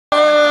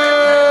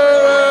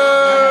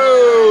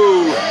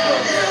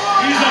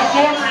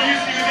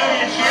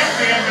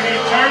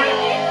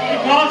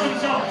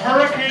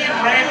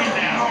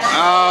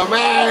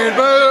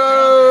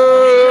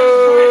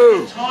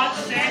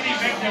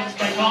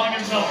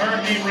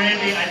heard me,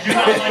 Randy. I do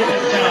not like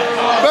this guy.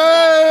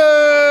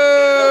 Boo!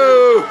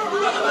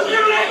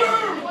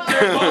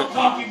 They're both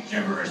talking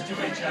gibberish to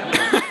each other.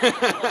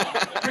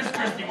 Chris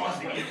Christie wants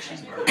to eat a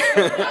cheeseburger.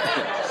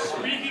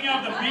 Speaking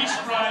of the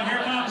beachfront,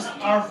 here comes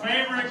our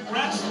favorite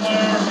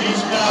wrestler,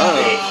 Beach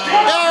Guy.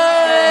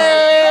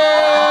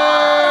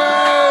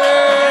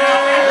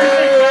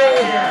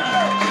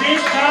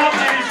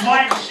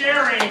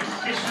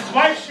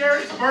 Wife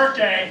Sherry's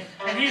birthday,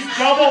 and he's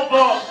double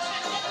booked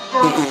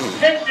for a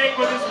picnic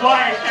with his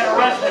wife at a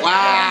wrestling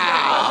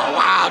Wow,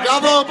 wow,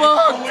 double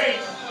booked. Oh, wait,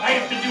 I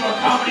have to do a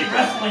comedy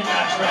wrestling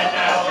match right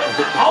now.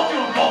 I'll do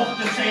them both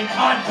at the same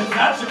time, because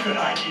that's a good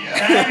idea.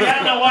 I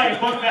don't know why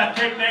he booked that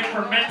picnic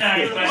for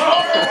midnight, but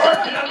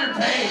overworked and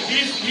underpaid.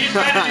 He's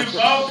going to do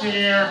both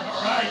here.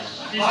 All right.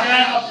 He's going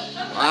to...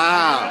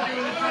 Wow.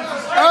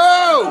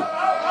 Oh!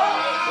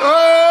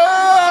 Oh!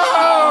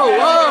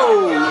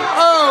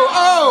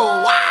 Oh!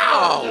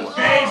 Wow!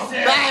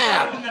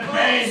 Bam!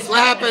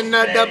 Slapping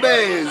the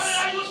base.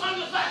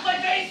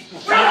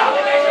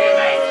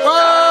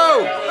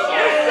 Whoa!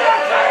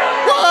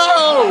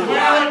 Whoa!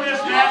 Well,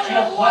 this match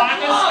will climb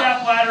the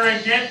stepladder and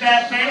get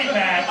that fanny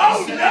pack.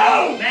 Oh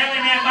no! Manly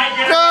Man might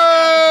get a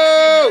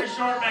very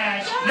short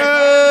match. No!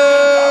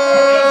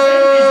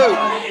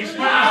 He's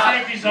putting his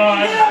safeties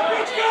on.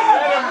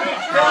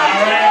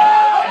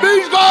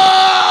 Beach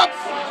comb!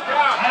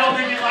 I don't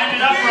think he lined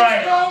it up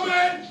right.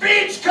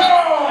 Beach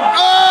comb!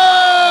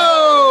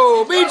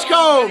 Oh! Beach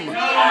comb!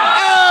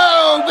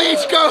 Oh!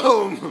 Beach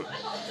comb!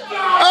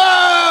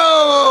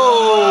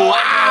 Oh!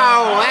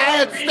 Wow!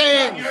 That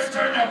stings! Your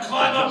turn to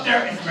climb up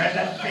there and grab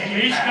that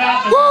fanny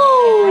pack.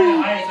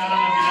 Woo!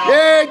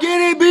 Yeah, get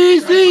it,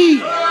 BC!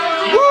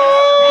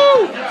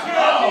 Woo!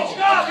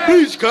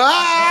 Beach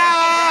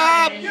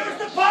comb! Use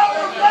the power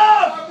of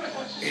love!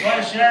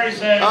 What Sherry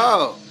said.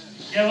 Oh.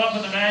 Give up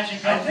in the match and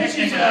come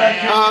picnic.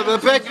 Oh, the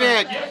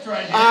picnic.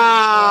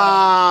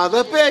 Ah,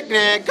 the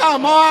picnic.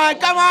 Come on,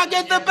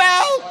 get the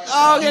belt.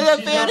 Oh, get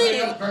the fanny.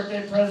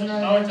 Birthday present.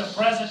 Oh, it's a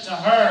present to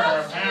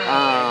her, apparently.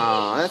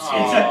 Oh, that's.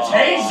 It's a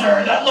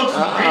taser. That looks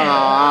real.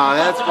 Oh,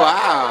 that's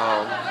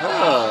wow.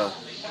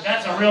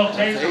 That's a real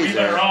taser. We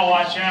better all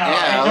watch out.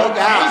 Yeah, don't look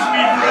out. tase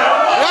me, bro.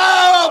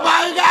 Oh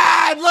my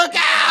God! Look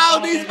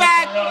out! He's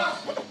back.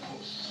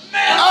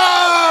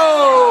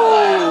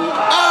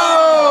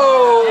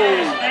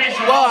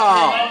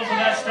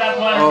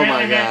 Oh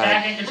my God.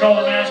 Back in control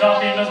of the match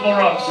off the invisible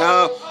ropes.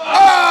 No.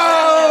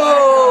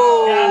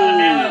 Oh! Got the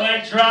manly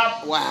leg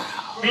drop. Wow.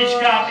 Beach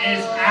Cop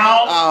is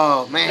out.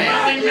 Oh man.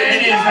 Manly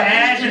Man is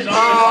ashes on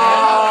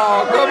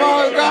Oh, come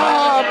on,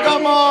 God,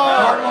 come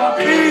on.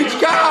 Beach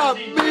Cop,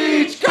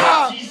 Beach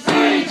Cop,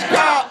 Beach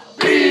Cop,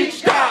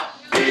 Beach Cop,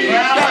 Beach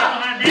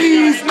Cop.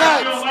 These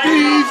nuts,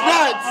 these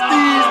nuts,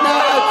 these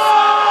nuts.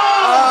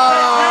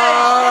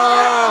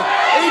 Oh,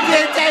 he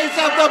did taste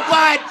of the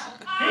butt.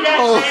 He got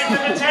taste of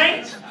the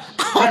taint.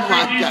 Oh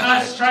my These God.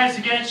 nuts tries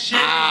to get shit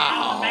in the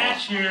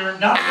match here.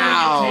 Not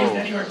Ow.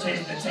 anywhere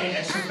taste the taint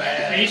extra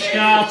bad.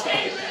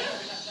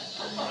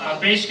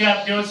 Beach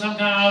Cop doing some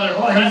kind of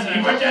other present.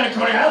 He went down to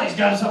Cody Alley. He's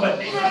got himself a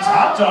Nathan's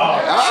hot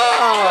dog. Oh.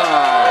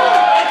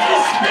 It's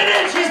his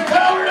spinach. He's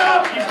powered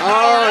up.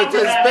 Oh, it's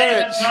his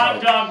spinach.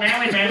 Hot dog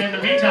Manly Man in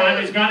the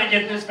meantime is going to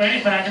get this fanny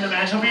pack and the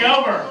match will be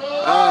over.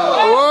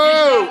 Oh,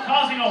 whoa.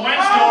 Causing a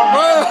windstorm.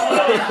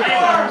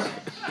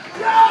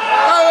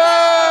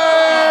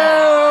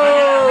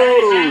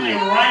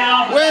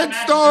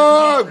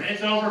 Windstorm!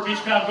 It's over.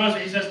 Beach Cop goes.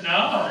 He says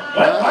no.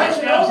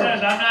 Beach Cop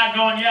says I'm not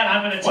going yet.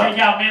 I'm going to take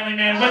out Manly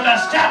Man with a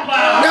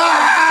stepladder. No,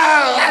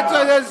 that's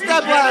what the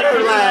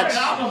stepladder match.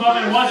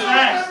 What's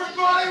next?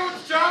 Everybody,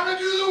 it's time to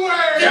do the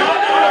wave. The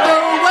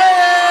wave!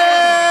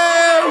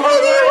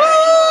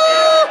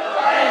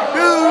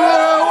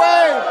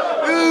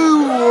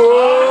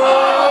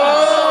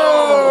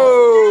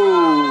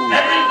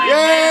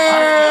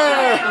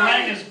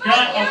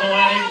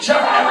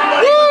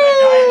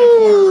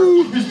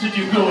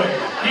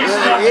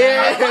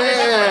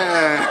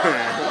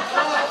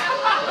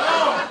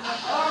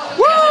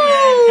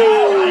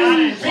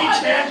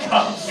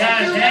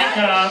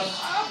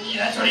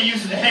 That's what he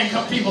uses to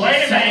handcuff people.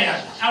 Wait a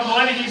minute. I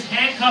believe he's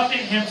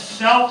handcuffing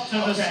himself to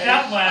the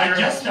stepladder. I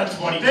guess that's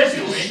what he's doing. This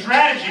is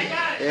strategy.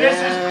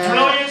 This is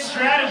brilliant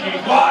strategy.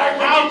 Why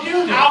would you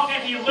do this? How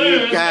can he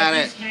lose if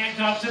he's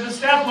handcuffed to the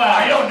stepladder?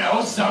 I don't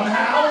know.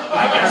 Somehow?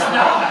 I guess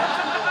not.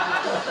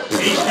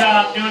 Beach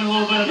Cop doing a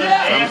little bit of a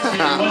dance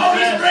here. Oh,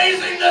 he's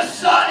raising the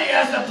sun. He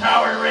has the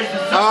power to raise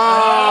the sun.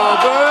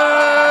 Oh,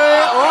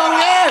 boy. Oh,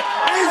 yeah.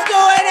 He's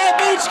doing it,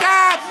 Beach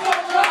Cop.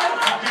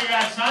 He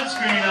got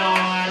sunscreen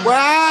on.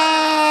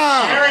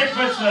 Wow. Jerry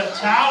puts a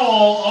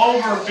towel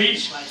over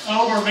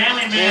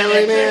Manly Man.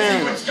 Manly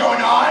Man. What's going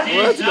on?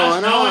 What's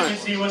going No one on? can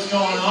see what's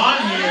going on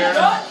here.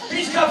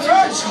 Beach Cup's in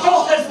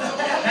control.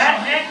 That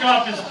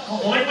handcuff is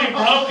completely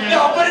broken.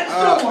 No, but it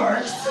still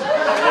works.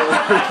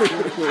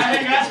 I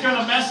think that's going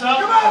to mess up.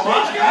 Come on,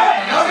 Beach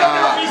Cup.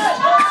 No.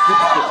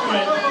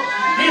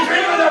 He's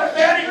in with a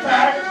fanny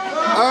pack.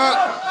 Oh.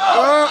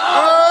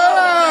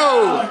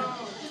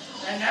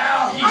 And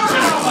now he's going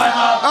to climb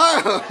up.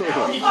 Oh.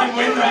 He can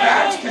win the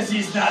match because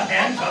he's not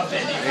handcuffed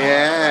anymore.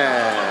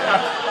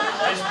 Yeah.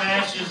 This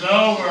match is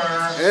over.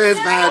 This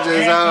match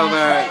is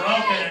over.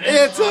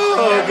 It's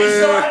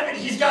over.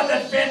 He's got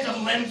that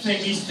phantom limb thing.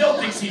 He still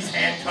thinks he's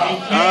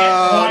handcuffed.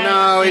 Oh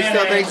no, he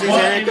still thinks he's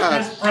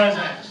handcuffed.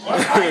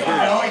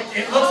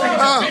 It looks like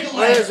it's a big limb.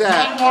 What is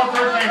that? One more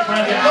birthday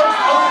present.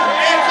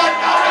 It's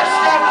another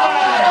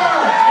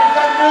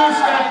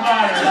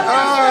stepladder.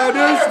 Oh,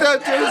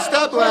 two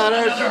step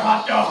ladders. Another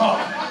hot dog.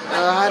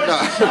 Hot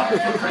dog.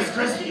 Chris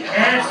Christie.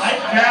 It's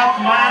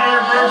Stepladder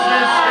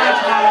versus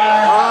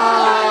Stepladder.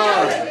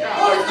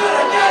 Who's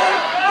gonna get it?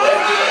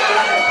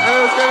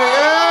 Who's gonna get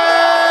it?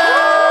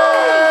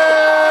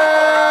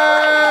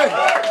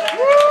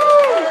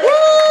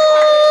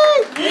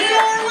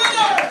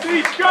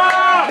 Beach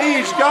Cup!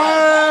 Beach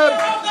Cup!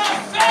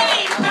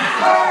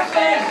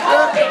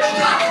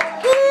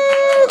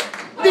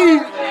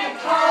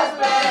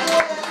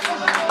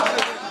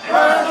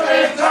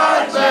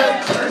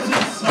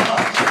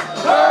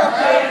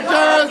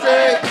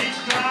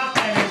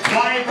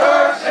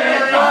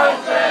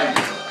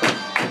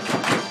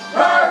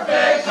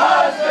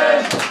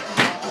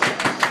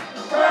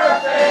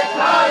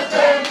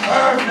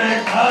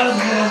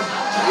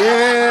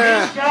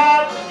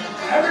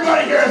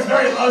 Everybody here has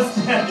very low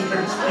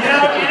standards.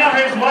 You know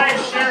his wife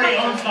Sherry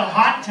owns the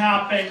Hot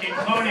Topic in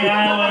Coney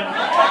Island.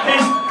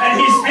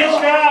 He's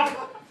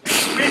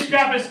Beach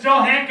Cup is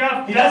still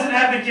handcuffed. He doesn't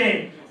have the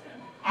key.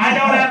 I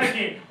don't have the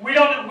key. We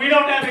don't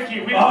have the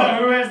key. We don't know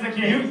who has the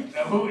key.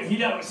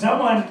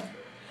 Someone.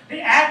 The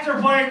actor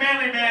playing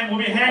Manly Man will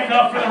be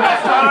handcuffed for the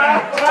rest of the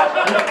night.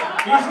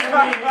 He's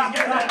got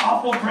that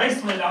awful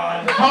bracelet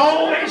on.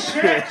 Holy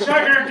shit!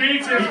 Chugger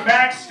Deets is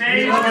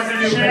backstage with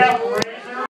the champ.